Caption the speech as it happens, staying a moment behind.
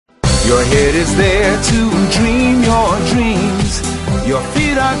Your head is there to dream your dreams. Your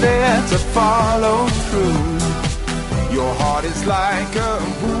feet are there to follow through. Your heart is like a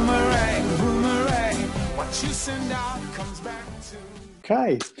boomerang, boomerang. What you send out comes back to.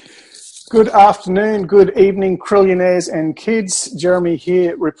 Okay. Good afternoon, good evening, Cryllionaires and kids. Jeremy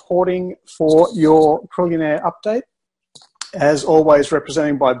here reporting for your Cryllionaire update. As always,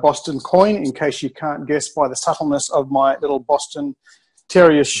 representing by Boston Coin, in case you can't guess by the subtleness of my little Boston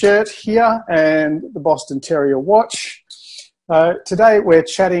Terrier shirt here and the Boston Terrier watch. Today we're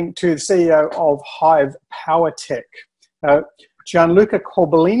chatting to the CEO of Hive Power Tech, GianLuca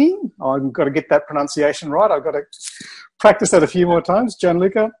Corbellini. I've got to get that pronunciation right. I've got to practice that a few more times.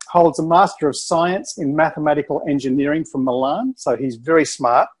 GianLuca holds a Master of Science in Mathematical Engineering from Milan, so he's very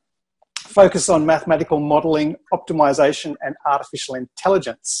smart. Focus on mathematical modelling, optimisation and artificial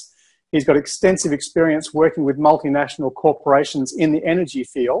intelligence. He's got extensive experience working with multinational corporations in the energy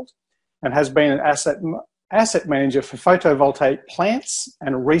field and has been an asset manager for photovoltaic plants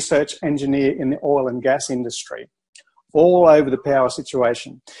and a research engineer in the oil and gas industry, all over the power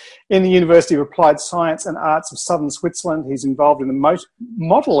situation. In the University of Applied Science and Arts of Southern Switzerland, he's involved in the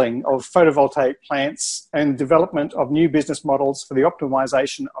modelling of photovoltaic plants and development of new business models for the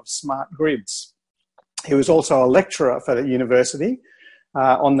optimisation of smart grids. He was also a lecturer for the university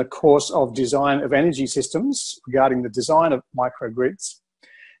on the course of Design of Energy Systems regarding the design of microgrids.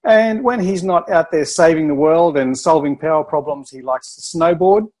 And when he's not out there saving the world and solving power problems, he likes to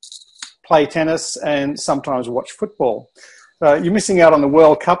snowboard, play tennis and sometimes watch football. You're missing out on the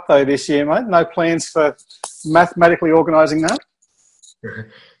World Cup though this year, mate. No plans for mathematically organising that?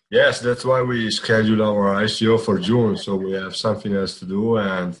 Yes, that's why we scheduled our ICO for June, so we have something else to do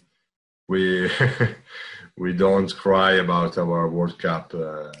and we we don't cry about our World Cup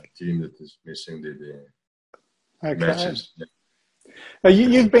team that is missing the matches. Yeah. Now,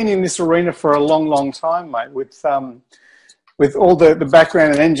 you've been in this arena for a long, long time, mate, with all the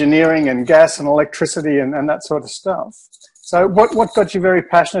background in engineering and gas and electricity and that sort of stuff. So what got you very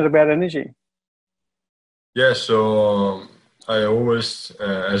passionate about energy? Yeah, so I always,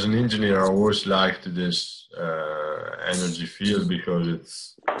 as an engineer, I always liked this energy field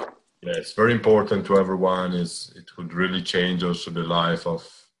because it's very important to everyone. It could really change also the life of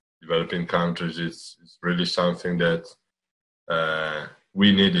developing countries. It's really something that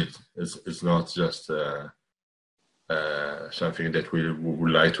we needed. It's not just something that we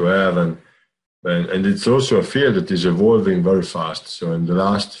would like to have, and it's also a field that is evolving very fast. So in the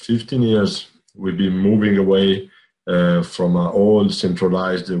last 15 years, we've been moving away from an old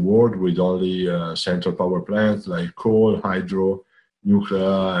centralized world with only central power plants like coal, hydro, nuclear,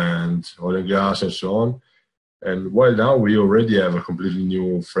 and oil and gas, and so on. And while now we already have a completely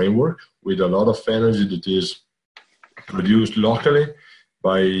new framework with a lot of energy that is produced locally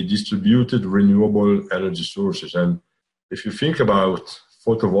by distributed renewable energy sources. And if you think about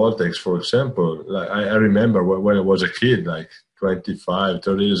photovoltaics, for example, like I remember when I was a kid, like 25,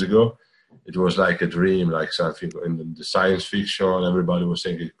 30 years ago, it was like a dream, like something in the science fiction. Everybody was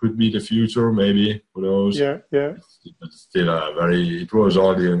saying it could be the future, maybe, who knows? Yeah. But still it was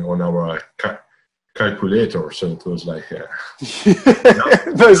only on our calculator, so it was like...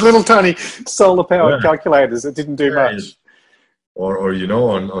 Those little tiny solar-powered calculators that didn't do much. Or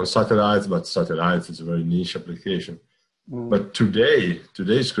on satellites, but satellites is a very niche application. But today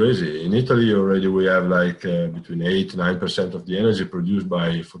is crazy. In Italy already we have like between 8 to 9% of the energy produced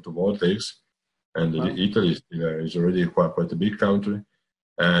by photovoltaics, and Italy is already quite a big country,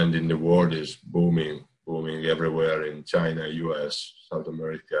 and in the world is booming everywhere. In China, US, South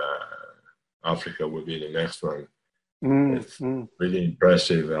America, Africa will be the next one. It's really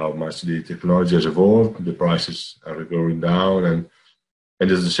impressive how much the technology has evolved. The prices are going down, and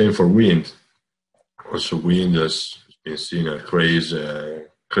it's the same for wind. Also, wind has been seeing a crazy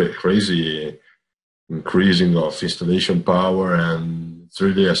increasing of installation power, and it's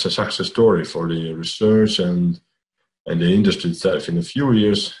really a success story for the research and the industry itself. In a few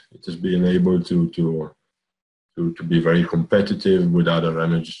years, it has been able to be very competitive with other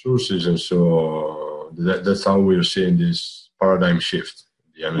energy sources, and so that's how we are seeing this paradigm shift.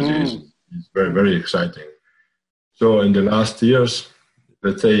 The energy is very, very exciting. So in the last years,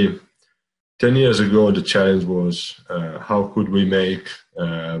 let's say 10 years ago, the challenge was how could we make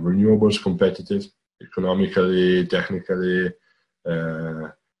renewables competitive economically, technically,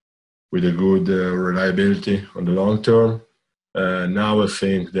 with a good reliability on the long term. Now I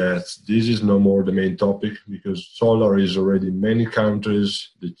think that this is no more the main topic, because solar is already in many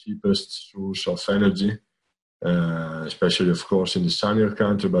countries the cheapest source of energy, especially, of course, in the sunnier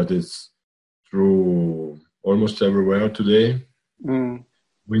country, but it's true almost everywhere today.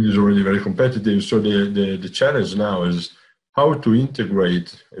 wind is already very competitive. So the challenge now is how to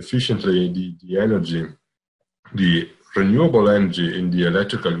integrate efficiently the energy, the renewable energy in the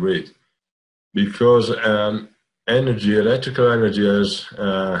electrical grid. Because electrical energy as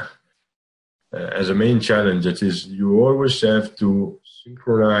a main challenge, that is, you always have to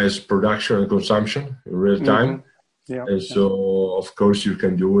synchronize production and consumption in real time. Yeah. And so, of course, you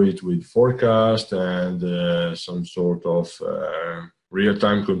can do it with forecast and some sort of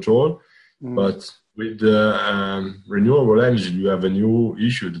real-time control. But with renewable energy, you have a new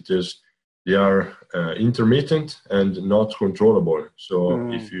issue, that is they are intermittent and not controllable. So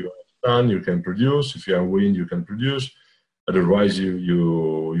if you have sun, you can produce. If you have wind, you can produce. Otherwise,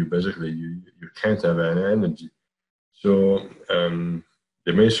 you basically you can't have any energy. So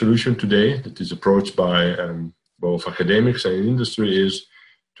the main solution today that is approached by both academics and industry is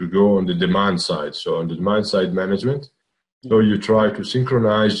to go on the demand side. So on the demand side management, so you try to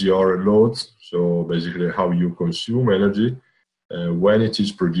synchronize your loads. So basically how you consume energy when it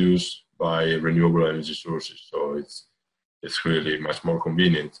is produced by renewable energy sources. So it's really much more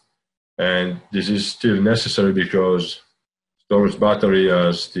convenient. And this is still necessary because storage batteries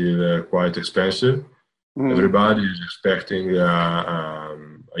are still quite expensive. Everybody is expecting a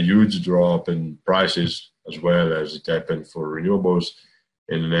huge drop in prices, as well as it happened for renewables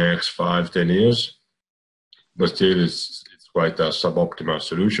in the next 5-10 years. But still, it's quite a suboptimal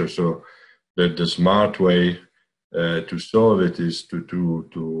solution. So the smart way to solve it is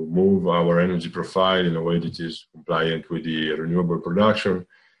to move our energy profile in a way that is compliant with the renewable production.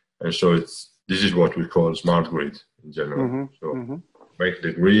 And so this is what we call smart grid in general. Make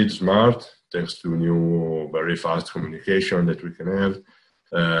the grid smart, thanks to new very fast communication that we can have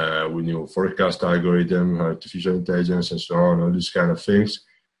with new forecast algorithm, artificial intelligence, and so on, all these kind of things.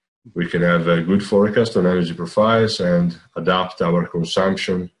 We can have a good forecast on energy profiles and adapt our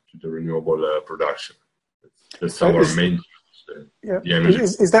consumption to the renewable production. That's our main.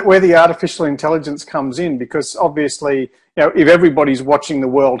 Is that where the artificial intelligence comes in? Because obviously, if everybody's watching the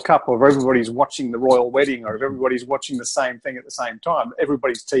World Cup, or if everybody's watching the royal wedding, or if everybody's watching the same thing at the same time,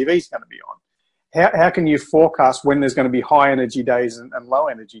 everybody's TV is going to be on. How can you forecast when there's going to be high energy days and low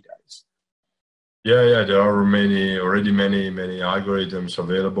energy days? Yeah, there are many algorithms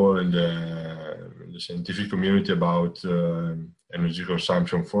available in the scientific community about energy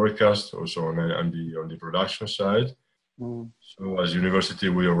consumption forecast, also on the production side. So as university,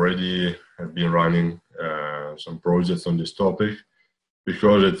 we already have been running some projects on this topic,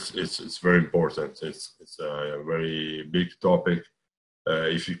 because it's very important. It's a very big topic.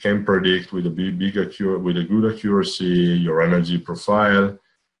 If you can predict with a good accuracy your energy profile,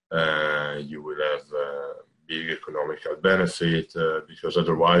 you will have big economical benefit, because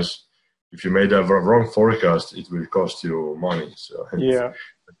otherwise, if you made a wrong forecast, it will cost you money. So that's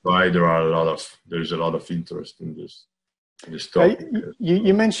why there's a lot of interest in this topic.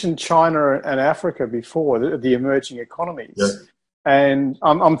 You mentioned China and Africa before, the emerging economies. Yeah. And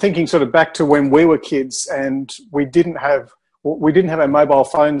I'm thinking sort of back to when we were kids, and we didn't have our mobile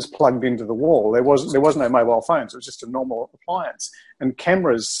phones plugged into the wall. There was no mobile phones. It was just a normal appliance. And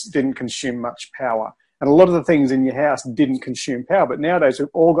cameras didn't consume much power. And a lot of the things in your house didn't consume power. But nowadays, we've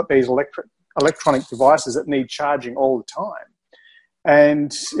all got these electronic devices that need charging all the time.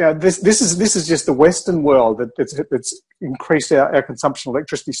 And this is just the Western world that's increased our consumption of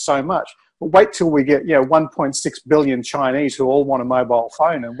electricity so much. But wait till we get 1.6 billion Chinese who all want a mobile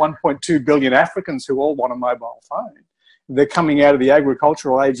phone, and 1.2 billion Africans who all want a mobile phone. They're coming out of the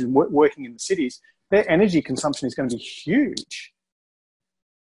agricultural age and working in the cities. Their energy consumption is going to be huge.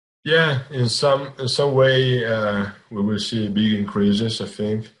 Yeah, in some way we will see big increases, I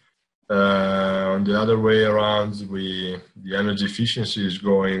think. On the other way around, the energy efficiency is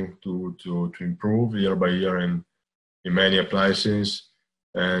going to improve year by year in many appliances,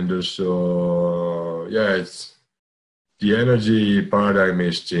 and also the energy paradigm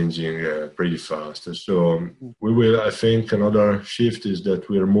is changing pretty fast. So I think another shift is that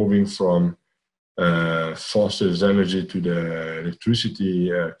we are moving from fossil energy to the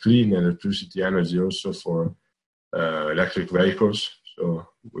electricity, clean electricity energy, also for electric vehicles. So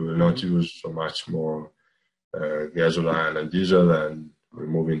we will not use so much more gasoline and diesel, and we're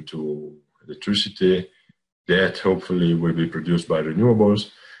moving to electricity that hopefully will be produced by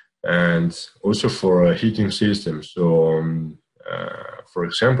renewables, and also for a heating system. So, for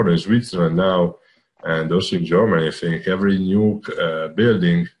example, in Switzerland now, and also in Germany, I think every new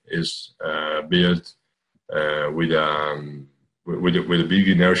building is built with a big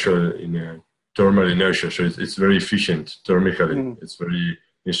inertia thermal inertia, so it's very efficient thermically. It's very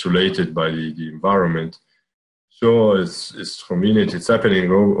insulated by the environment. So it's convenient. It's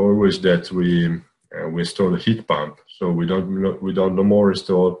happening always that we install a heat pump. So we don't no more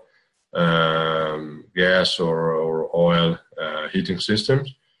install gas or oil heating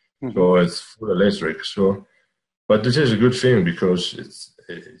systems. Mm-hmm. So it's full electric. So, but this is a good thing because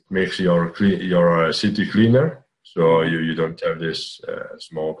it makes your city cleaner. So you don't have this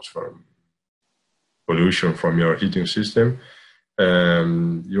smoke from pollution from your heating system.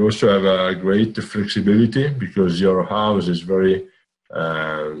 You also have a great flexibility because your house is very,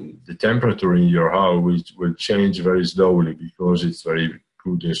 the temperature in your house will change very slowly because it's very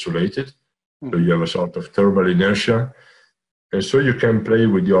good insulated. Mm-hmm. So you have a sort of thermal inertia. And so you can play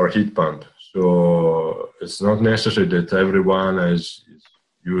with your heat pump. So it's not necessary that everyone is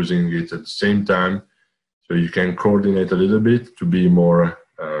using it at the same time. So you can coordinate a little bit to be more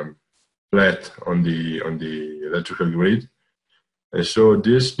flat on the electrical grid. And so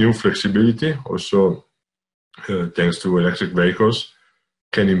this new flexibility also, thanks to electric vehicles,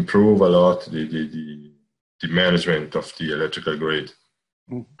 can improve a lot the management of the electrical grid.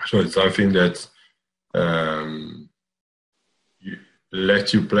 Mm. So it's something that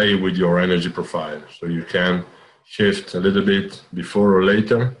let you play with your energy profile. So you can shift a little bit before or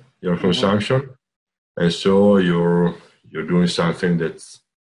later your consumption. And so you're doing something that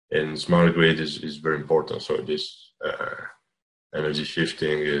in smart grid is very important. So this energy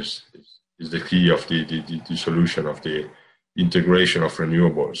shifting is the key of the solution of the integration of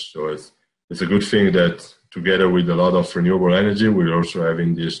renewables. So it's a good thing that together with a lot of renewable energy, we're also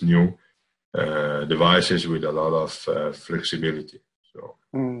having these new devices with a lot of flexibility. So,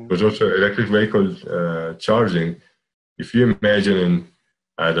 because also electric vehicle charging, if you imagine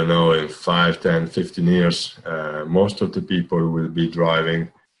in 5, 10, 15 years, most of the people will be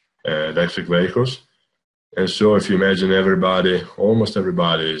driving electric vehicles. And so if you imagine almost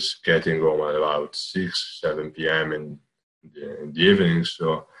everybody is getting home at about 6, 7 p.m. in the evening.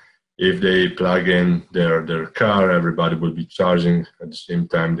 So if they plug in their car, everybody will be charging at the same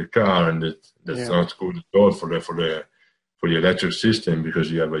time the car, and that's not good at all for the electric system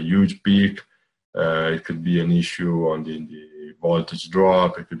because you have a huge peak. It could be an issue on the voltage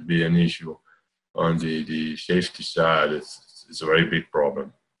drop. It could be an issue on the safety side. It's a very big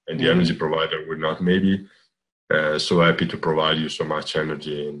problem, and the energy provider will not maybe so happy to provide you so much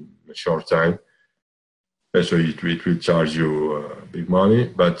energy in a short time. And so it will charge you big money,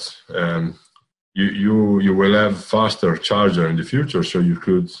 but you will have faster charger in the future, so you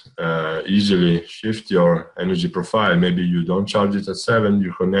could easily shift your energy profile. Maybe you don't charge it at 7,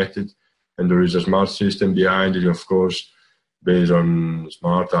 you connect it, and there is a smart system behind it, of course, based on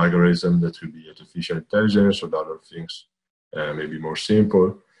smart algorithm that could be artificial intelligence or other things, maybe more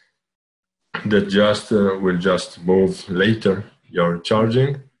simple, that will just move later your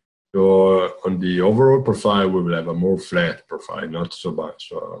charging. So on the overall profile, we will have a more flat profile, not so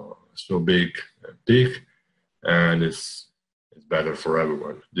much so big peak, and it's better for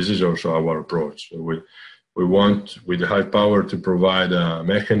everyone. This is also our approach. So we want with the high power to provide a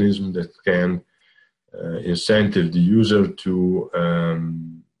mechanism that can incentive the user to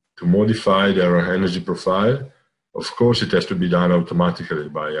modify their energy profile. Of course, it has to be done automatically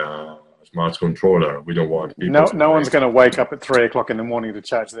by a smart controller. We don't want people. No one's going to wake up at 3 o'clock in the morning to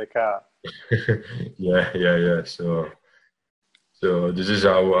charge their car. Yeah. So this is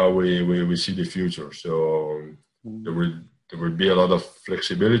how we see the future. So there will be a lot of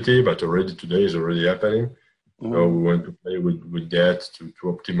flexibility, but already today is already happening. So we want to play with that to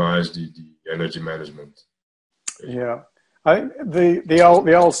optimize the energy management. Yeah,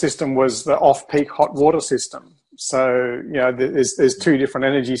 the old system was the off-peak hot water system. So there's 2 different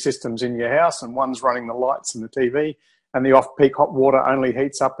energy systems in your house, and one's running the lights and the TV, and the off-peak hot water only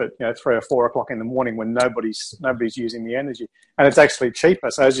heats up at 3 or 4 o'clock in the morning when nobody's using the energy, and it's actually cheaper.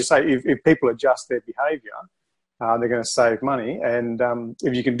 So as you say, if people adjust their behaviour, they're going to save money, and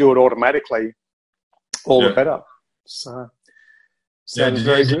if you can do it automatically, all the better. So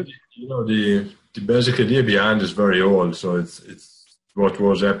very good. The basic idea behind is very old. So it's what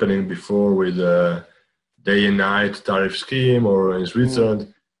was happening before with day and night tariff scheme, or in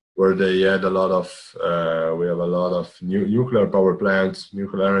Switzerland, where they had we have a lot of nuclear power plants,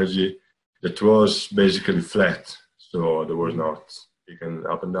 nuclear energy that was basically flat. So there was not picking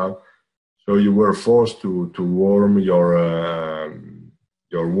up and down. So you were forced to warm your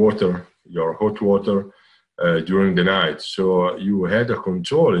water, your hot water, during the night. So you had a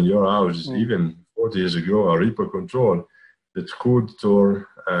control in your house, even 40 years ago, a ripple control that could turn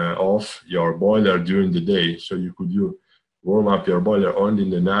off your boiler during the day. So you could warm up your boiler only in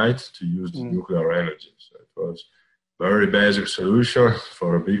the night to use the nuclear energy. So it was a very basic solution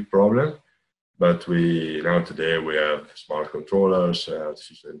for a big problem. But today we have smart controllers,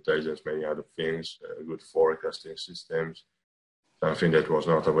 artificial intelligence, many other things, good forecasting systems, something that was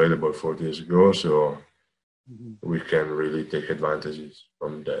not available 4 years ago. So we can really take advantages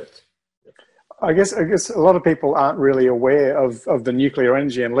from that. I guess a lot of people aren't really aware of the nuclear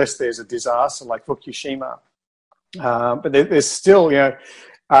energy unless there's a disaster like Fukushima. But there's still,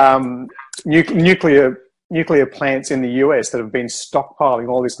 nuclear plants in the US that have been stockpiling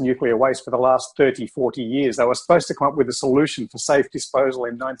all this nuclear waste for the last 30, 40 years. They were supposed to come up with a solution for safe disposal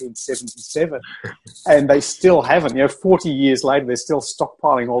in 1977, and they still haven't. 40 years later, they're still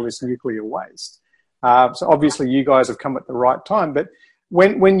stockpiling all this nuclear waste. So obviously you guys have come at the right time. But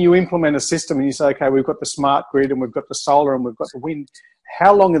when you implement a system and you say, okay, we've got the smart grid and we've got the solar and we've got the wind,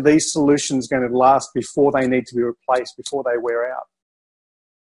 how long are these solutions going to last before they need to be replaced, before they wear out?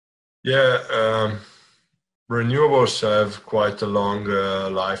 Yeah, renewables have quite a long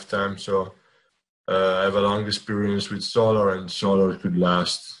lifetime. So I have a long experience with solar, and solar could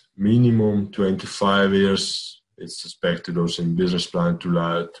last minimum 25 years. It's suspected also in business plan to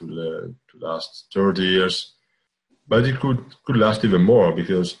last 30 years. But it could last even more,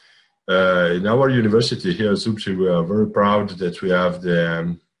 because in our university here at Zubci, we are very proud that we have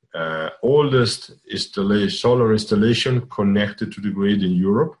the oldest solar installation connected to the grid in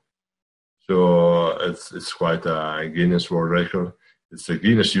Europe. So it's quite a Guinness World Record. It's a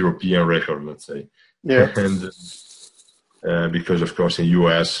Guinness European record, let's say. Yeah. And because, of course, in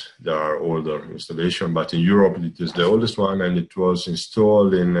US there are older installations, but in Europe it is the oldest one, and it was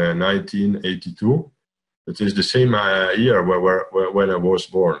installed in 1982. It is the same year when I was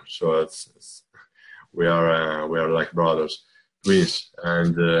born. So we are like brothers, twins,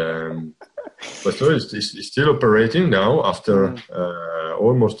 and but so it's still operating now after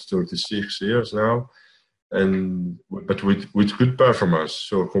almost 36 years now, but with good performance.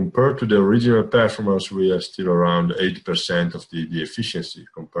 So compared to the original performance, we are still around 80% of the efficiency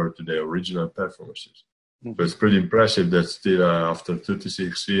compared to the original performances. So it's pretty impressive that still after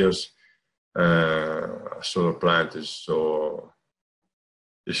 36 years, a solar plant is so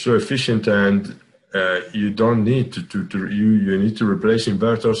efficient, and you don't need you need to replace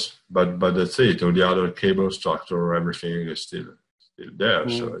inverters, but that's it. All the other cable structure, everything is still there.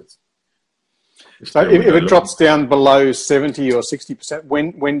 So it's so if it drops down below 70 or 60%,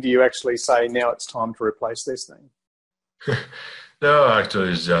 when do you actually say now it's time to replace this thing? No,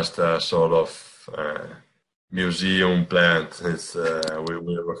 actually, it's just a sort of museum plant. It's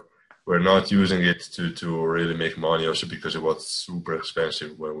we're not using it to really make money, also because it was super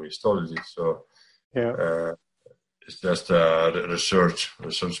expensive when we installed it. So yeah, it's just a research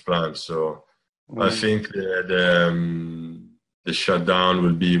plant. So I think the shutdown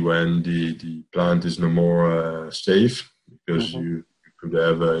will be when the plant is no more safe, because you could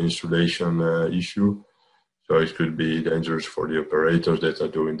have an insulation issue. So it could be dangerous for the operators that are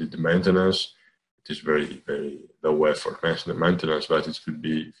doing the maintenance. It is very, very low effort maintenance, but it could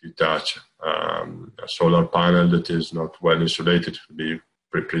be, if you touch a solar panel that is not well insulated, it could be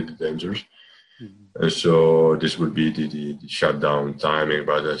pretty dangerous. And so this would be the shutdown timing,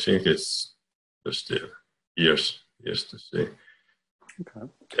 but I think it's still years to see.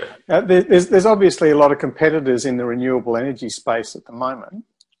 Okay. Yeah. There's obviously a lot of competitors in the renewable energy space at the moment,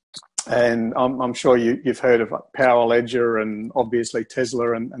 and I'm sure you've heard of like Power Ledger and obviously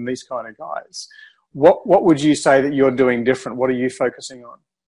Tesla and these kind of guys. What would you say that you're doing different? What are you focusing on?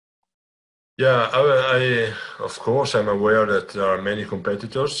 Yeah, I of course I'm aware that there are many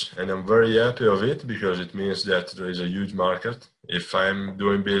competitors, and I'm very happy of it, because it means that there is a huge market. If I'm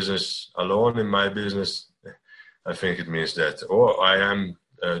doing business alone in my business, I think it means that I am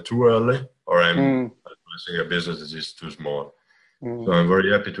too early, or I'm addressing a business that is too small. So I'm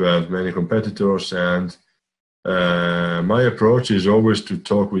very happy to have many competitors, and my approach is always to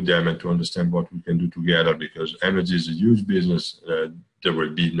talk with them and to understand what we can do together, because energy is a huge business. There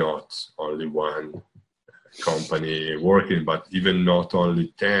will be not only one company working, but even not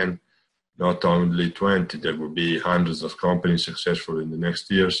only 10, not only 20, there will be hundreds of companies successful in the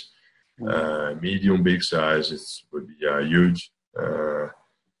next years. Medium, big size, it will be a huge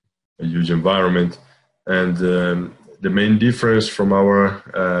environment. And the main difference from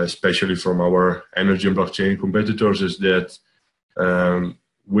especially from our energy and blockchain competitors, is that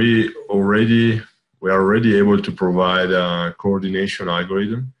we are already able to provide a coordination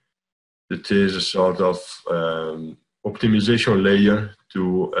algorithm that is a sort of optimization layer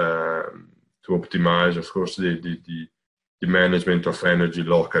to optimize, of course, the management of energy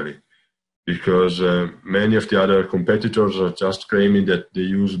locally. Because many of the other competitors are just claiming that they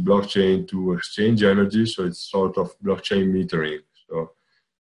use blockchain to exchange energy, so it's sort of blockchain metering. So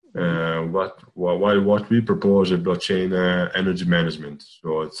What we propose is blockchain energy management.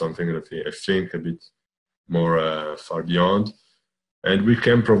 So it's something that I think a bit more far beyond. And we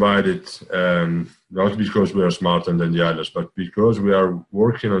can provide it not because we are smarter than the others, but because we are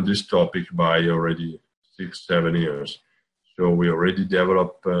working on this topic by already 6-7 years. So we already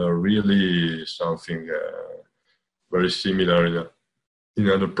developed really something very similar in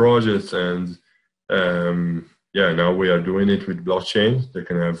other projects. And now we are doing it with blockchain. They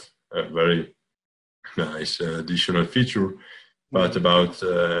can have a very nice additional feature. But about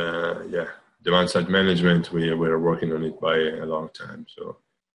demand-side management, we're working on it by a long time. So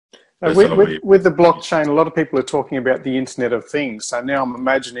with the blockchain, a lot of people are talking about the Internet of Things. So now I'm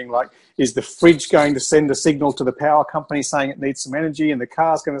imagining, like, is the fridge going to send a signal to the power company saying it needs some energy, and the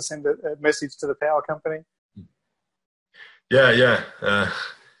car's going to send a message to the power company? Yeah.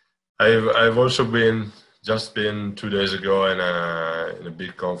 I've also been 2 days ago in a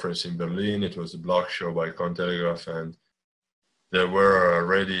big conference in Berlin. It was a block show by Cointelegraph, and there were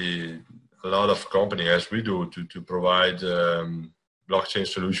already a lot of companies, as we do, to provide blockchain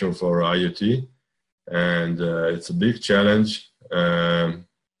solution for IoT. And it's a big challenge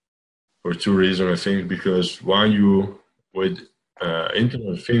for two reasons, I think. Because one, with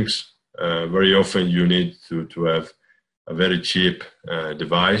Internet of Things, very often you need to have a very cheap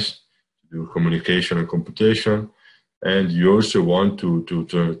device to do communication and computation, and you also want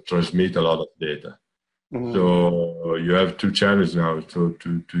to transmit a lot of data. Mm-hmm. So you have two channels now to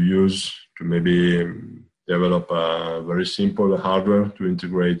maybe develop a very simple hardware to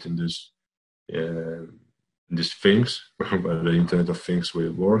integrate in these things, where the Internet of Things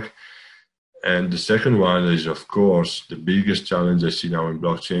will work. And the second one is, of course, the biggest challenge I see now in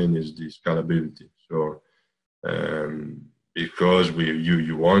blockchain is the scalability. So because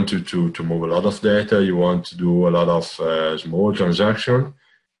you want to move a lot of data, you want to do a lot of small transaction.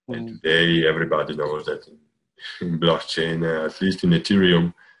 And today, everybody knows that in blockchain, at least in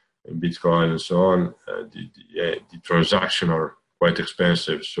Ethereum, in Bitcoin, and so on, the transactions are quite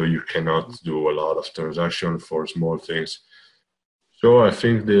expensive. So you cannot do a lot of transaction for small things. So I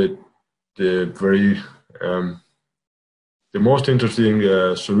think that the most interesting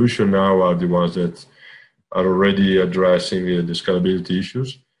solution now are the ones that are already addressing the scalability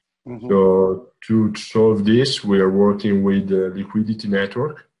issues. Mm-hmm. So to solve this, we are working with the Liquidity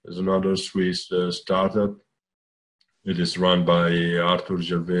Network. There's another Swiss startup. It is run by Arthur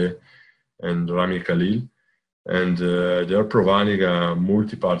Gervais and Rami Khalil. And they are providing a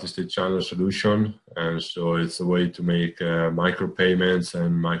multi-party state channel solution. And so it's a way to make micropayments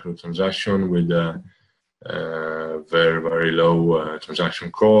and microtransaction with very, very low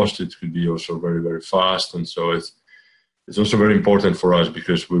transaction cost. It could be also very, very fast. And so it's also very important for us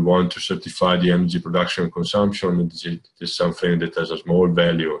because we want to certify the energy production and consumption. It is something that has a small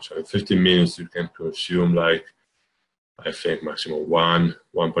value. So in 15 minutes, you can consume, like, I think, maximum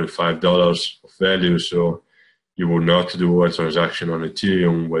 $1.5 of value. So you will not do a transaction on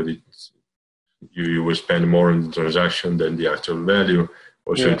Ethereum where you will spend more on the transaction than the actual value.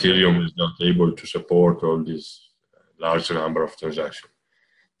 Also, Ethereum is not able to support all this large number of transactions.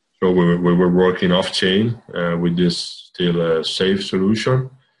 So we were working off-chain with this still safe solution.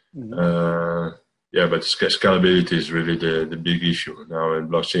 Mm-hmm. But scalability is really the big issue now in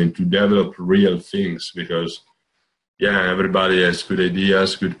blockchain, to develop real things, because everybody has good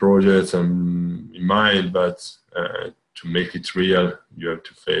ideas, good projects in mind, but to make it real, you have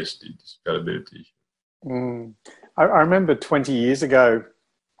to face the scalability issue. I remember 20 years ago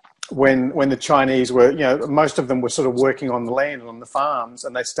when the Chinese were, most of them were sort of working on the land and on the farms,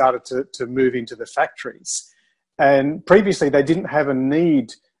 and they started to move into the factories. And previously they didn't have a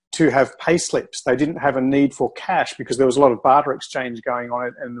need to have pay slips. They didn't have a need for cash because there was a lot of barter exchange going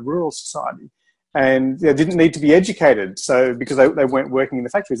on in the rural society. And they didn't need to be educated. So because they weren't working in the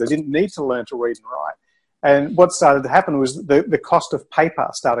factories, they didn't need to learn to read and write. And what started to happen was the cost of paper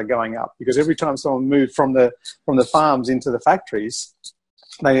started going up, because every time someone moved from the farms into the factories,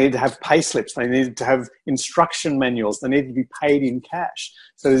 they needed to have pay slips. They needed to have instruction manuals. They needed to be paid in cash.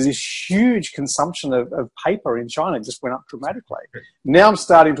 So there's this huge consumption of paper in China. It just went up dramatically. Now I'm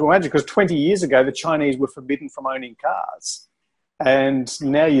starting to imagine, because 20 years ago, the Chinese were forbidden from owning cars. And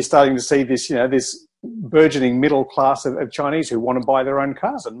now you're starting to see this, this burgeoning middle class of Chinese who want to buy their own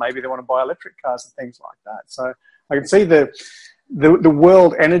cars, and maybe they want to buy electric cars and things like that. So I can see the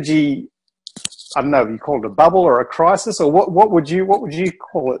world energy, I don't know if you call it a bubble or a crisis, or what would you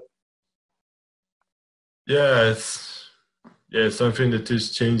call it? Yeah, it's something that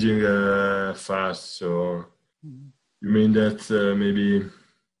is changing fast. So you mean that maybe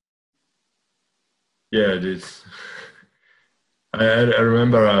this I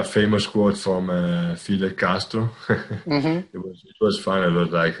remember a famous quote from Fidel Castro. Mm-hmm. It was fun. It was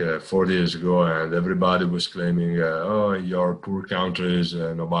like 40 years ago, and everybody was claiming, "Oh, in your poor countries,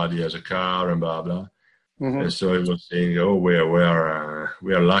 nobody has a car," and blah blah. Mm-hmm. And so he was saying, "Oh, we are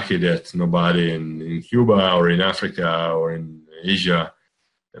lucky that nobody in Cuba or in Africa or in Asia,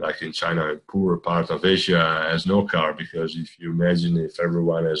 like in China, a poor part of Asia, has no car, because if you imagine if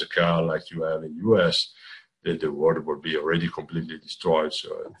everyone has a car like you have in US, the world would be already completely destroyed."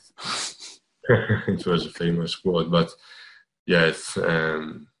 So it was a famous quote, but yes,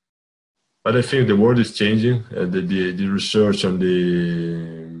 but I think the world is changing. The research on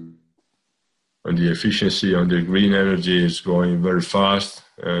the efficiency on the green energy is going very fast.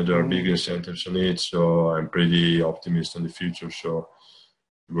 There are big incentives on it, so I'm pretty optimistic on the future. So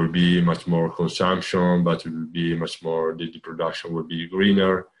it will be much more consumption, but it will be much more, the production will be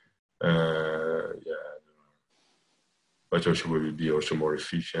greener. Yeah, but also will be also more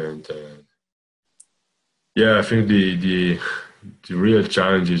efficient. Yeah, I think the real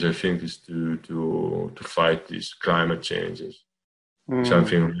challenges, I think, is to fight these climate changes.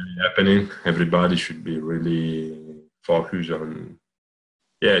 Something really happening. Everybody should be really focused on,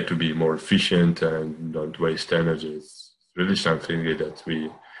 to be more efficient and don't waste energy. It's really something that we.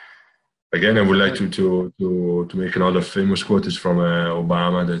 Again, I would like to make another famous quote. Is from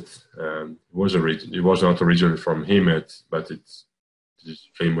Obama that it was not originally from him, but it's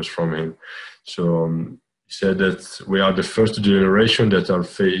famous from him. So he said that we are the first generation that are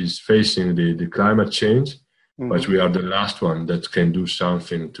facing the climate change, but we are the last one that can do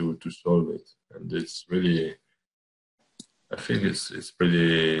something to solve it. And it's really, I think it's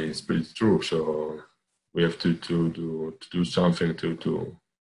pretty true. So we have to do something to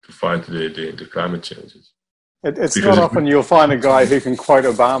fight the climate changes. It's not often you'll find a guy who can quote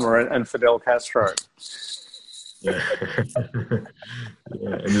Obama and Fidel Castro. Yeah,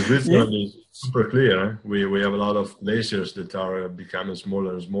 and this one is super clear. Huh? We have a lot of glaciers that are becoming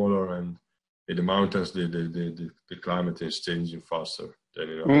smaller and smaller, and in the mountains, the climate is changing faster than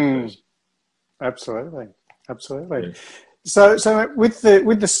in other places. Absolutely. Yeah. So with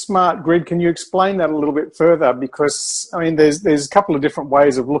the smart grid, can you explain that a little bit further? Because I mean, there's a couple of different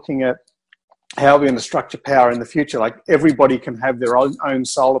ways of looking at how we're going to structure power in the future. Like everybody can have their own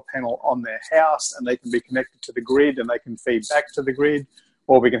solar panel on their house, and they can be connected to the grid, and they can feed back to the grid.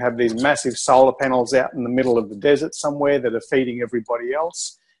 Or we can have these massive solar panels out in the middle of the desert somewhere that are feeding everybody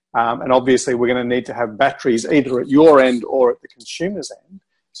else. And obviously, we're going to need to have batteries either at your end or at the consumer's end.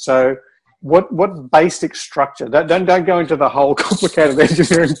 So what basic structure, don't go into the whole complicated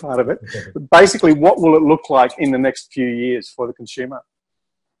engineering part of it, but basically what will it look like in the next few years for the consumer?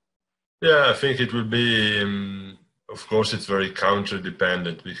 Yeah, I think it will be, of course, it's very country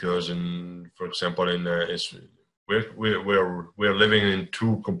dependent, because for example, we're living in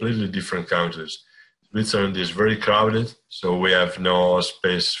two completely different countries. Switzerland is very crowded, so we have no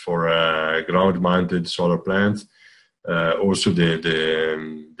space for a ground-mounted solar plant. Also,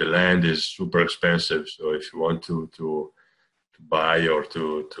 the land is super expensive. So if you want to buy or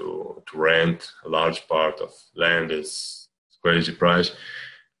to rent a large part of land, it's crazy price.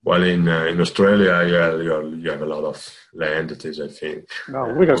 While in Australia, you have a lot of land. That is, I think. No,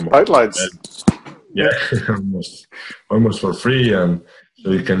 we got boatloads. Yeah, almost for free, and so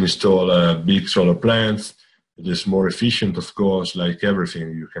you can install big solar plants. It is more efficient, of course. Like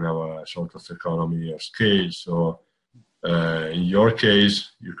everything, you can have a sort of economy of scale. So in your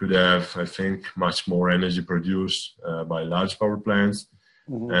case, you could have, I think, much more energy produced by large power plants,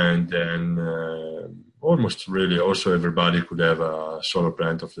 and then almost really also everybody could have a solar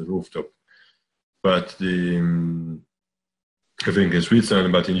plant off the rooftop. But I think in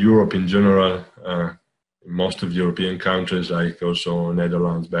Switzerland, but in Europe in general, in most of European countries, like also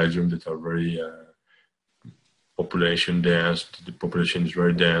Netherlands, Belgium, that are very population dense, the population is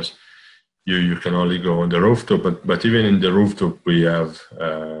very dense, you can only go on the rooftop. But even in the rooftop, we have,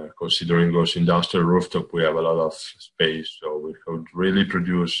 considering those industrial rooftop, we have a lot of space. So we could really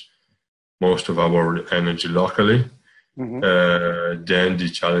produce most of our energy locally. Then the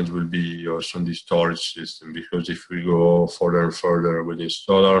challenge will be also on the storage system, because if we go further and further with the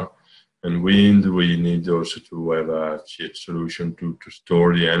solar and wind, we need also to have a cheap solution to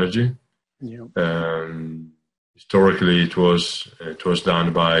store the energy. Historically, it was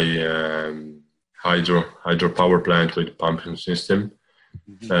done by hydropower plant with pumping system.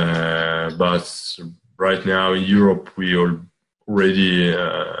 But right now in Europe, we already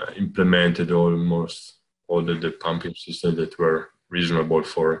implemented almost all the pumping systems that were reasonable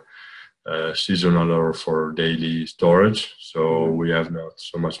for seasonal or for daily storage. So we have not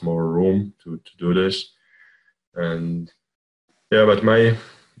so much more room to do this. And Yeah, but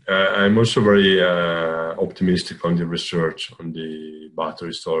I'm also very optimistic on the research on the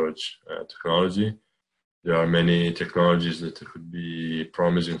battery storage technology. There are many technologies that could be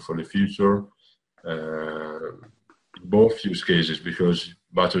promising for the future. Both use cases, because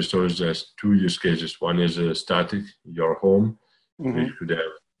battery storage has two use cases. One is static, your home. So you could have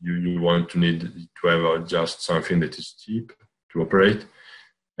you need to have just something that is cheap to operate,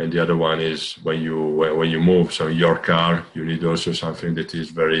 and the other one is when you move. So your car, you need also something that is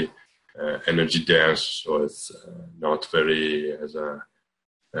very energy dense, so it's not very as a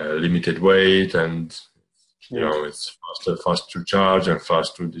limited weight, and it's fast to charge and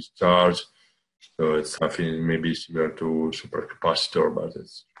fast to discharge. So it's something maybe similar to supercapacitor, but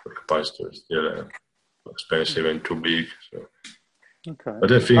supercapacitor is still expensive and too big. So. Okay.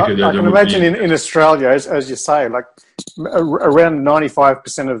 But I think I can imagine in Australia, as you say, like around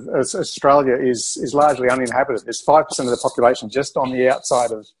 95% of Australia is largely uninhabited. There's 5% of the population just on the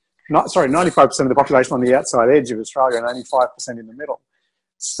outside of, 95% of the population on the outside edge of Australia and only 5% in the middle.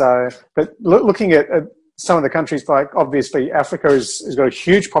 So, but looking at some of the countries, like obviously Africa has got a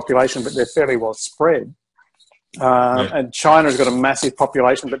huge population, but they're fairly well spread. And China's got a massive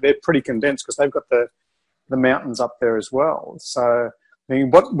population, but they're pretty condensed because they've got the mountains up there as well. So, I mean,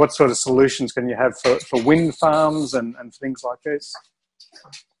 what sort of solutions can you have for wind farms and things like this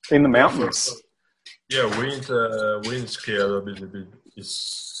in the mountains? Wind scale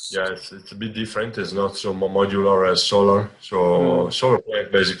it's a bit different. It's not so modular as solar. So solar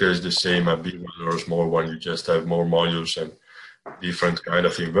plant basically is the same, a big one or a small one. You just have more modules and different kind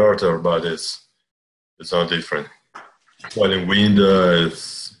of inverter, but it's not different. While in wind,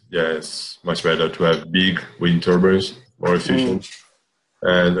 it's much better to have big wind turbines, more efficient.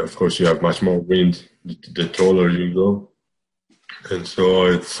 And of course, you have much more wind the taller you go. And so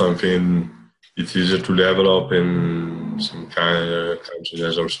it's easier to develop in some kind of countries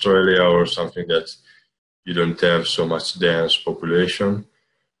as Australia or something that you don't have so much dense population,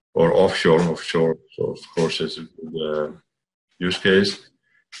 or offshore. So of course, it's a good use case.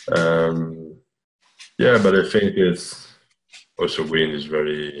 But I think it's also wind is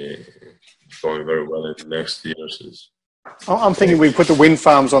going very well in the next years. I'm thinking we put the wind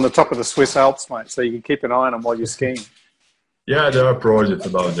farms on the top of the Swiss Alps, mate, so you can keep an eye on them while you're skiing. Yeah, there are projects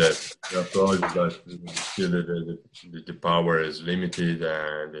about that. There are projects that still the power is limited,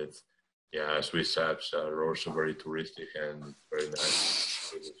 and Swiss Alps are also very touristic and very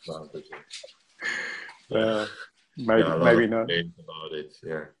nice. Maybe not. About it,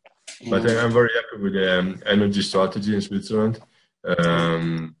 yeah. But I'm very happy with the energy strategy in Switzerland.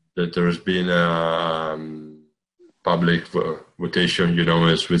 That there has been a public votation.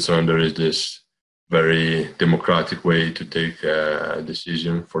 In Switzerland there is this very democratic way to take a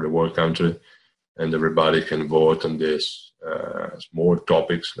decision for the whole country, and everybody can vote on this small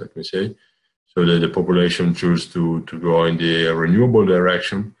topics, let me say, so that the population choose to go in the renewable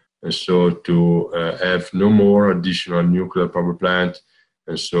direction, and so to have no more additional nuclear power plant.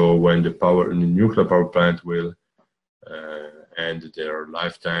 And so when the nuclear power plant will end their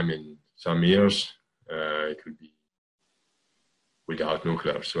lifetime in some years, it will be without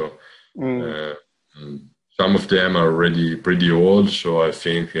nuclear. So some of them are already pretty old. So I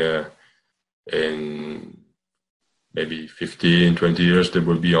think in maybe 15, 20 years, there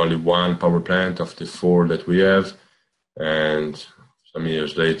will be only one power plant of the 4 that we have. And some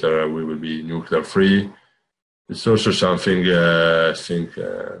years later, we will be nuclear free. It's also something, I think,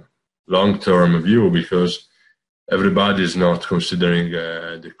 long-term view, because everybody is not considering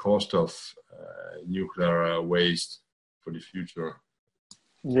the cost of nuclear waste for the future.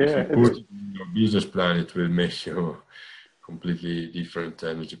 Yeah, if you put it in your business plan, it will make you completely different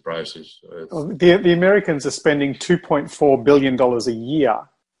energy prices. So the Americans are spending $2.4 billion a year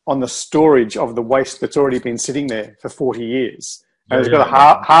on the storage of the waste that's already been sitting there for 40 years. And it's got a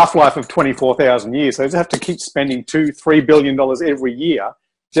half-life of 24,000 years. So they have to keep spending $2-3 billion every year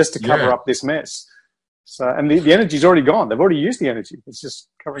just to cover up this mess. So, and the energy's already gone. They've already used the energy. It's just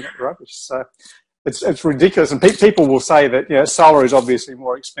covering up the rubbish. So it's ridiculous. And people will say that solar is obviously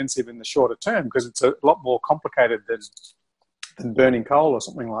more expensive in the shorter term because it's a lot more complicated than burning coal or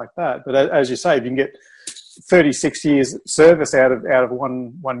something like that. But as you say, if you can get 36 years service out of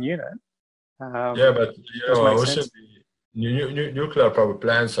one unit. But also nuclear power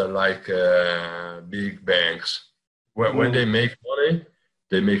plants are like big banks. When they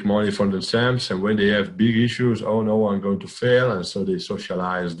make money for themselves, and when they have big issues, no, I'm going to fail, and so they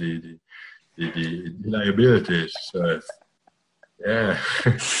socialize the liabilities. So it's not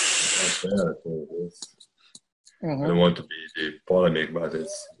fair. I don't want to be the polemic, but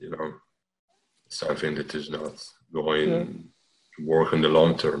it's something that is not going work in the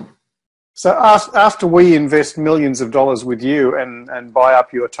long term. So after we invest millions of dollars with you and buy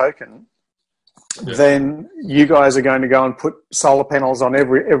up your token, then you guys are going to go and put solar panels on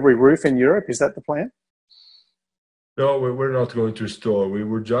every roof in Europe. Is that the plan? No, we're not going to install. We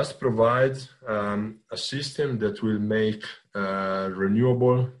will just provide a system that will make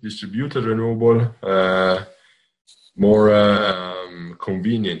distributed renewable, more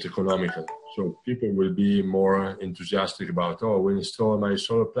convenient, economical. So people will be more enthusiastic about, oh, we install my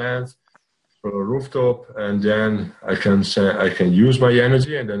solar plant for a rooftop, and then I can use my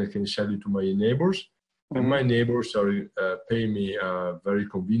energy, and then I can sell it to my neighbors. And my neighbors pay me a very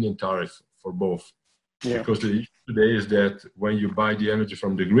convenient tariff for both. Yeah. Because the issue today is that when you buy the energy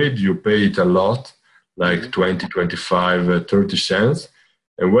from the grid, you pay it a lot, like 20, 25, 30 cents.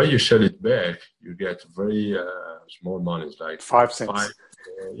 And when you sell it back, you get very small money, like 5 cents.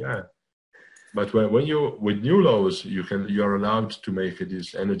 Yeah. But when you, with new laws, you are allowed to make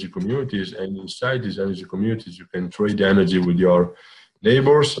these energy communities, and inside these energy communities, you can trade energy with your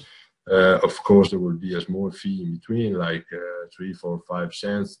neighbors. Of course, there will be a small fee in between, like 3, 4, 5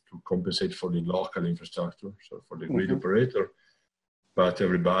 cents to compensate for the local infrastructure, so for the grid operator. But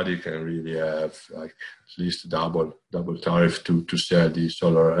everybody can really have like at least double tariff to sell the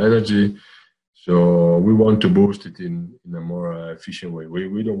solar energy. So we want to boost it in a more efficient way.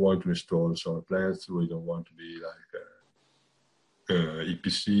 We don't want to install solar plants. We don't want to be like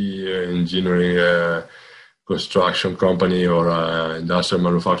EPC, engineering, construction company, or industrial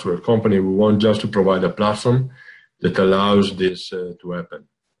manufacturer company. We want just to provide a platform that allows this to happen.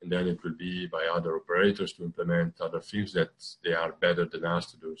 And then it will be by other operators to implement other things that they are better than us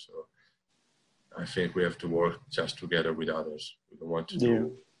to do. So I think we have to work just together with others. We don't want to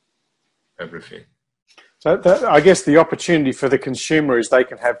do everything. So I guess the opportunity for the consumer is they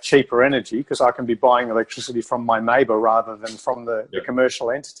can have cheaper energy, because I can be buying electricity from my neighbor rather than from the commercial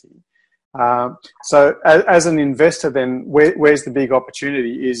entity. So as an investor, then where's the big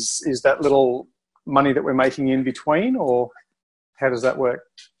opportunity? Is that little money that we're making in between, or how does that work?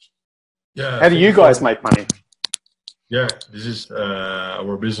 Yeah. How do you guys make money? Yeah, this is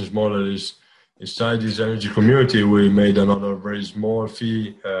our business model is inside this energy community. We made another very small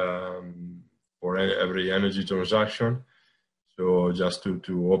fee for every energy transaction. So just to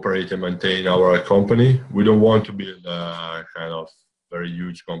operate and maintain our company. We don't want to build a kind of very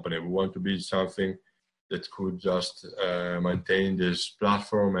huge company. We want to be something that could just maintain this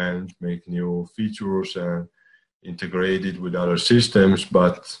platform and make new features and integrate it with other systems,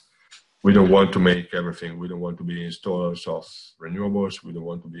 but we don't want to make everything. We don't want to be installers of renewables. We don't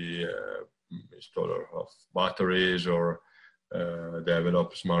want to be installer of batteries or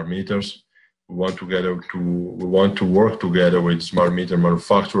develop smart meters. We want to work together with smart meter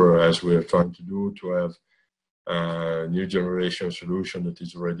manufacturer, as we are trying to do, to have new generation solution that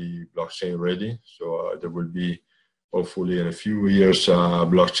is already blockchain ready. So there will be hopefully in a few years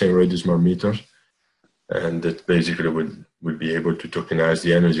blockchain ready smart meters, and that basically will be able to tokenize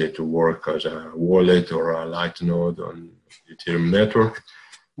the energy to work as a wallet or a light node on the Ethereum network.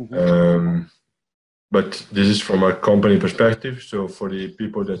 But this is from a company perspective. So for the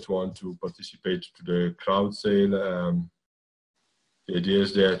people that want to participate to the crowd sale, the idea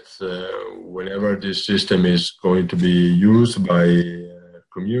is that whenever this system is going to be used by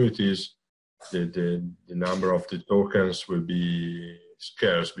communities, the number of the tokens will be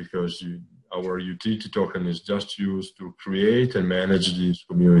scarce, because our utility token is just used to create and manage these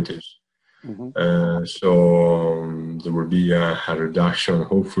communities. So there will be a reduction,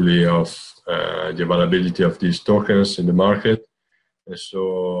 hopefully, of the availability of these tokens in the market. And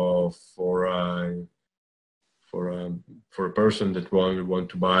so for a person that want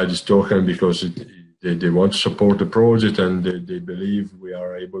to buy this token because they want to support the project and they believe we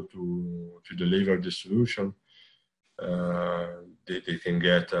are able to deliver the solution, they can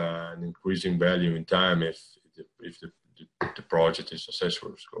get an increasing value in time if the project is successful,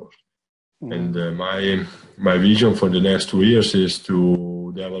 of course. And my vision for the next 2 years is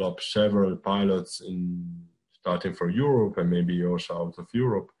to develop several pilots starting from Europe and maybe also out of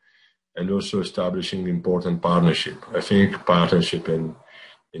Europe, and also establishing important partnership. I think partnership in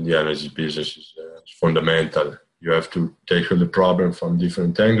the energy business is fundamental. You have to tackle the problem from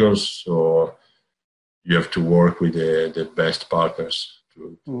different angles, so you have to work with the best partners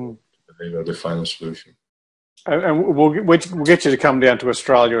to deliver the final solution. And we'll get you to come down to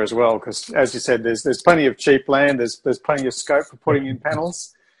Australia as well, because as you said, there's plenty of cheap land. There's plenty of scope for putting in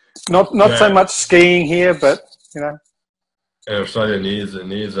panels. Not so much skiing here, but And Australia needs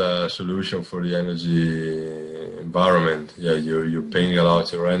a solution for the energy environment. Yeah, you're paying a lot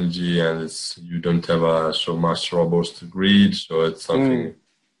of your energy, and you don't have a so much robust grid. So it's something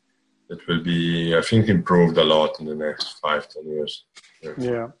that will be, I think, improved a lot in the next 5-10 years.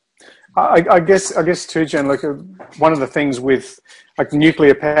 Yeah. I guess too, GianLuca, one of the things with like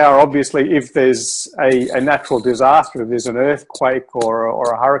nuclear power, obviously, if there's a natural disaster, if there's an earthquake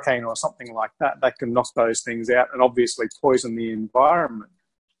or a hurricane or something like that, that can knock those things out and obviously poison the environment.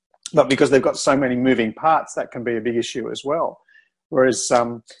 But because they've got so many moving parts, that can be a big issue as well. Whereas,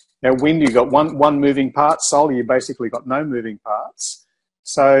 wind, you've got one moving part. Solar, you basically got no moving parts.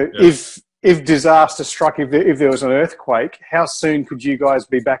 So if disaster struck, if there was an earthquake, how soon could you guys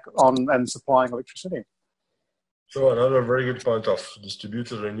be back on and supplying electricity? So another very good point of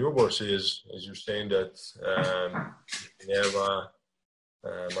distributed renewables is, as you're saying, that you have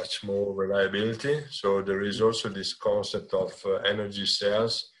much more reliability. So there is also this concept of energy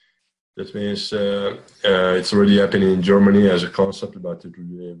cells. That means it's already happening in Germany as a concept, but it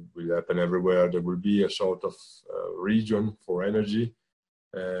will happen everywhere. There will be a sort of region for energy.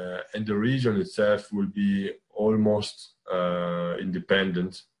 And the region itself will be almost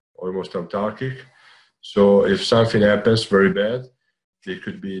independent, almost autarkic. So if something happens very bad, they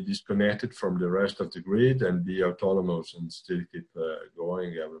could be disconnected from the rest of the grid and be autonomous and still keep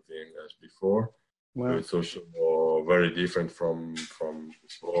going everything as before. Wow. So it's also very different from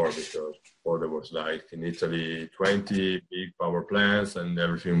before, because before there was like in Italy 20 big power plants and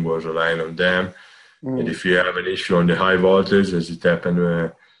everything was relying on them. And if you have an issue on the high voltage, as it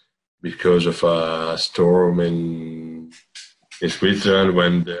happened because of a storm in Switzerland,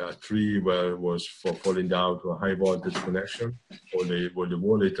 when the tree was falling down to a high voltage connection, or the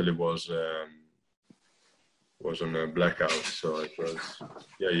whole Italy was on a blackout. So it was,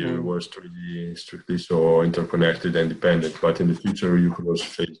 you were strictly so interconnected and dependent. But in the future, you could also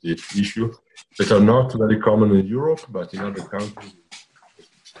face this issue that are not very common in Europe, but in other countries,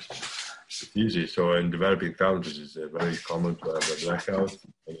 it's easy. So in developing countries, it's very common to have a blackout.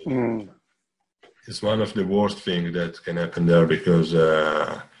 It's one of the worst things that can happen there, because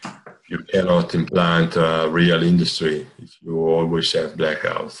you cannot implant a real industry if you always have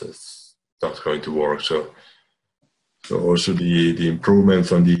blackouts. It's not going to work. So also the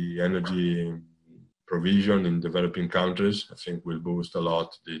improvements on the energy provision in developing countries, I think, will boost a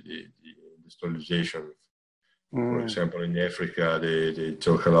lot the industrialization. For example, in Africa, they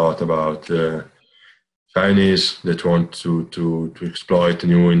talk a lot about Chinese that want to exploit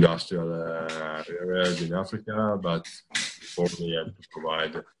new industrial areas in Africa, but before they have to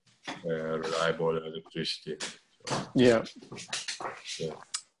provide reliable electricity. So, yeah.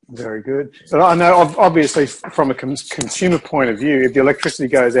 Very good. But I know, obviously, from a consumer point of view, if the electricity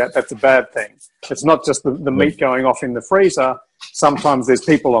goes out, that's a bad thing. It's not just the meat going off in the freezer. Sometimes there's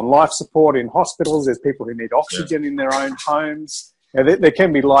people on life support in hospitals. There's people who need oxygen in their own homes. There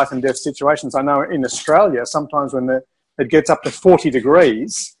can be life and death situations. I know in Australia, sometimes when it gets up to 40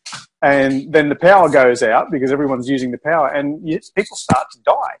 degrees and then the power goes out because everyone's using the power, and people start to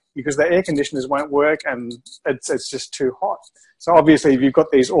die because the air conditioners won't work and it's just too hot. So obviously, if you've got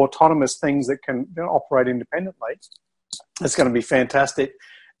these autonomous things that can operate independently, it's going to be fantastic.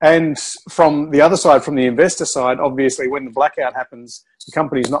 And from the other side, from the investor side, obviously, when the blackout happens, the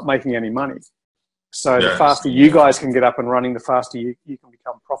company's not making any money. So the faster you guys can get up and running, the faster you can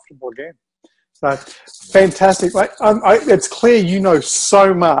become profitable again. So fantastic. It's clear you know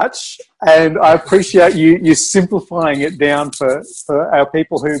so much, and I appreciate you simplifying it down for our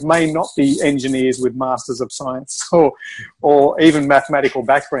people who may not be engineers with Masters of Science or even mathematical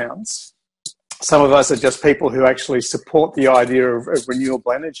backgrounds. Some of us are just people who actually support the idea of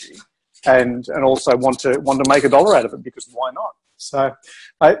renewable energy and also want to make $1 out of it, because why not? So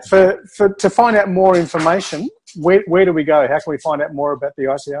to find out more information, where do we go? How can we find out more about the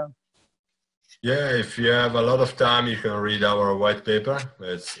ICO? Yeah, if you have a lot of time, you can read our white paper.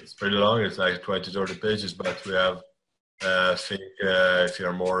 It's pretty long. It's like 20, 30 pages, but we have, I think, if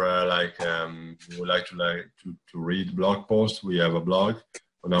you're more you would like to read blog posts, we have a blog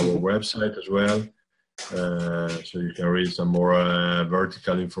on our website as well. So you can read some more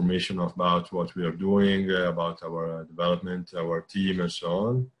vertical information about what we are doing, about our development, our team, and so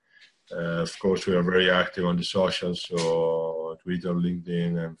on. Of course, we are very active on the socials, so Twitter,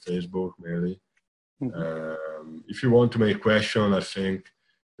 LinkedIn, and Facebook mainly. If you want to make questions, I think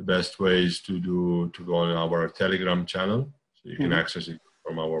the best way is to go on our Telegram channel. So you can access it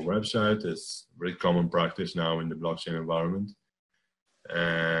from our website. It's very common practice now in the blockchain environment.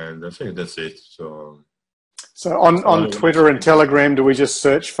 And I think that's it. So on Twitter and Telegram, do we just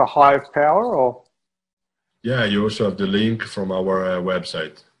search for Hive Power, or? Yeah, you also have the link from our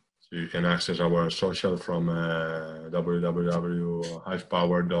website. So you can access our social from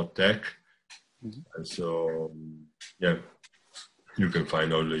www.hivepower.tech. And so, yeah, you can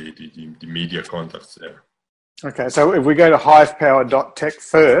find all the media contacts there. Okay, so if we go to hivepower.tech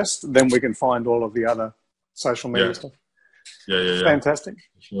first, then we can find all of the other social media stuff. Yeah. Fantastic.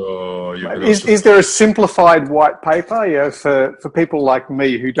 So is there a simplified white paper, for people like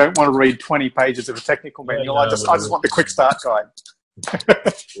me who don't want to read 20 pages of a technical manual? I just want the quick start guide. We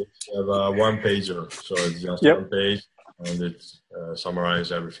have a one-pager, so it's just one page, and it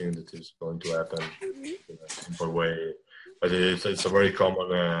summarizes everything that is going to happen in a simple way. But it's a very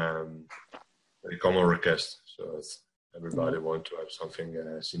common request. So everybody wants to have something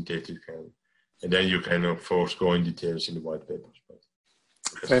synthetic, and then you can of course go in details in the white papers.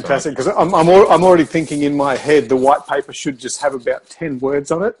 Fantastic, because I'm already thinking in my head the white paper should just have about 10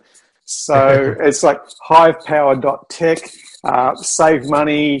 words on it. So it's like hivepower.tech, save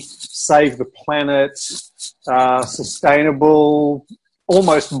money, save the planet, sustainable,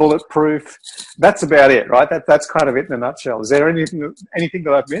 almost bulletproof. That's about it, right? That's kind of it in a nutshell. Is there anything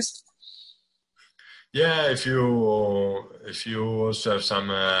that I've missed? Yeah, if you also have some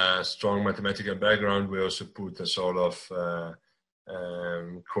strong mathematical background, we also put a sort of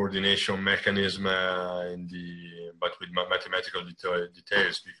coordination mechanism but with mathematical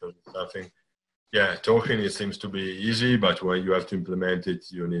details, because it's something. Yeah, talking it seems to be easy, but when you have to implement it,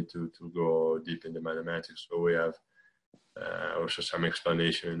 you need to go deep in the mathematics. So we have also some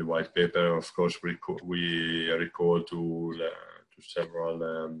explanation in the white paper. Of course, we recall to several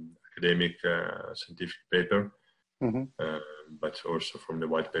academic scientific paper, but also from the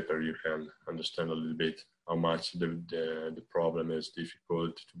white paper you can understand a little bit how much the problem is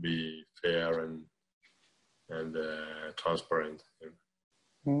difficult to be fair and transparent.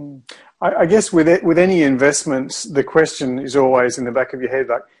 I guess with any investments, the question is always in the back of your head,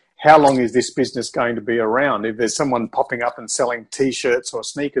 like, how long is this business going to be around? If there's someone popping up and selling T-shirts or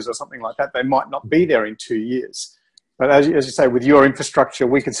sneakers or something like that, they might not be there in 2 years. But as you say, with your infrastructure,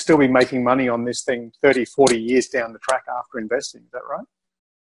 we could still be making money on this thing 30, 40 years down the track after investing. Is that right?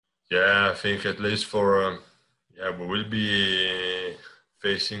 Yeah, I think at least we will be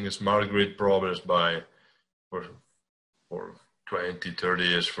facing smart grid problems for 20, 30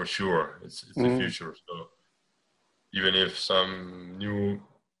 years for sure. It's the future. So even if some new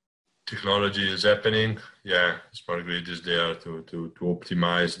technology is happening, smart grid is there to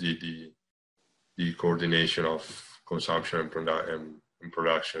optimize the coordination of consumption and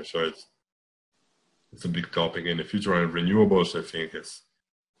production. So it's a big topic in the future. And renewables, I think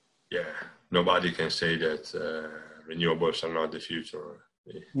nobody can say that renewables are not the future.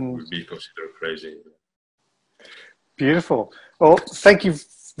 It would be considered crazy. Beautiful. Well, thank you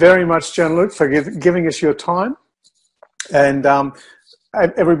very much, Gianluca, for giving us your time. And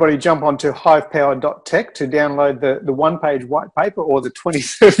everybody jump onto hivepower.tech to download the one-page white paper, or the 20,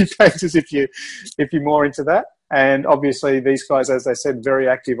 30 pages if you're more into that. And obviously these guys, as they said, very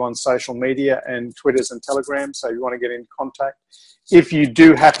active on social media and Twitters and Telegrams. So you want to get in contact. If you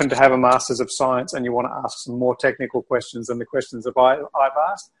do happen to have a Masters of Science and you want to ask some more technical questions than the questions that I've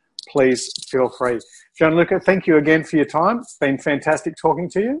asked, please feel free. Gianluca, thank you again for your time. It's been fantastic talking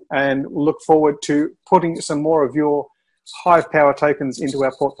to you, and look forward to putting some more of your Hive Power tokens into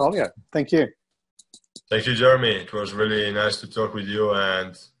our portfolio. Thank you. Thank you, Jeremy. It was really nice to talk with you,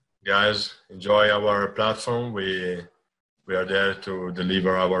 and guys, enjoy our platform. We are there to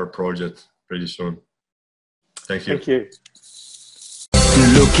deliver our project pretty soon. Thank you. Thank you.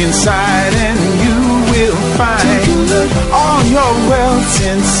 Look inside and you will find all your wealth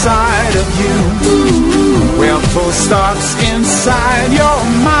inside of you. Wealth starts inside your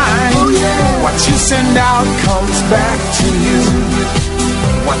mind. What you send out comes back to you.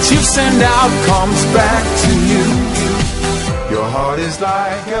 What you send out comes back to you. Your heart is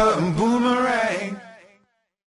like a boomerang.